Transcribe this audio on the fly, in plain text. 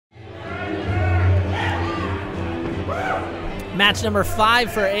Match number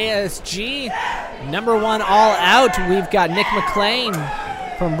 5 for ASG. Number 1 all out. We've got McLean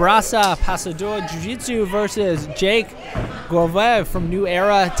from Brasa, passador jiu-jitsu versus Geauvreau from New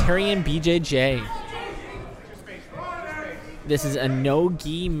Era, Tererê and BJJ. This is a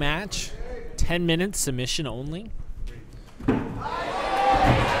no-gi match. 10 minutes, submission only. Great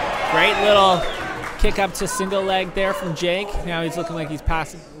little kick up to single leg there from Jake. Now he's looking like he's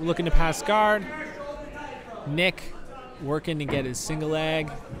looking to pass guard. Nick working to get his single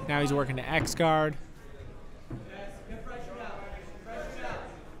leg. Now he's working to X guard.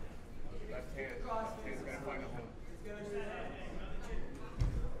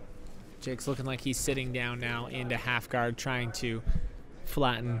 Jake's looking like he's sitting down now into half guard, trying to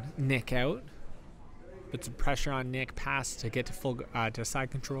flatten Nick out. Put some pressure on Nick, pass to get to full to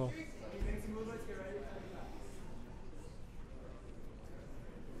side control.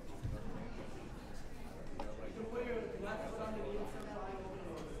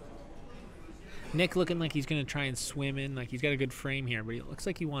 Nick looking like he's going to try and swim in. Like he's got a good frame here, but it looks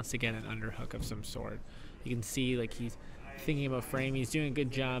like he wants to get an underhook of some sort. You can see like he's thinking about frame. He's doing a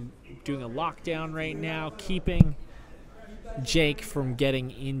good job doing a lockdown right now, keeping Jake from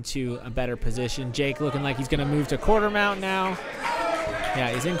getting into a better position. Jake looking like he's going to move to quarter mount now.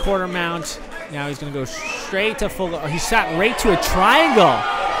 Yeah, he's in quarter mount. Now he's going to go straight to full. He sat right to a triangle.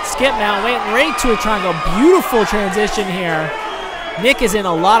 Skip mount, went right to a triangle. Beautiful transition here. Nick is in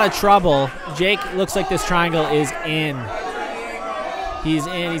a lot of trouble. Jake looks like this triangle is in. He's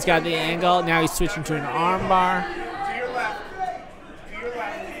in. He's got the angle. Now he's switching to an arm bar.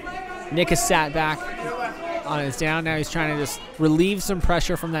 Nick has sat back on his down. Now he's trying to just relieve some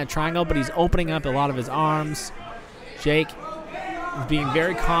pressure from that triangle, but he's opening up a lot of his arms. Jake is being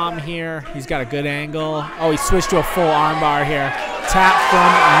very calm here. He's got a good angle. Oh, he switched to a full arm bar here. Tap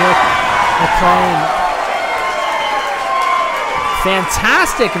from Nick McLean.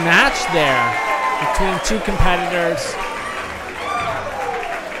 Fantastic match there between two competitors.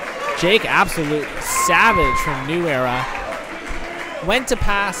 Jake, absolute savage from New Era. Went to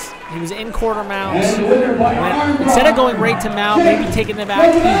pass. He was in quarter mount. Instead of going right to mount, maybe taking it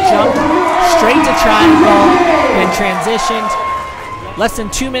back, he jumped straight to triangle and transitioned. Less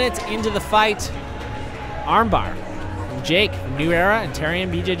than 2 minutes into the fight. Armbar from Jake from New Era and Tererê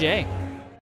and BJJ.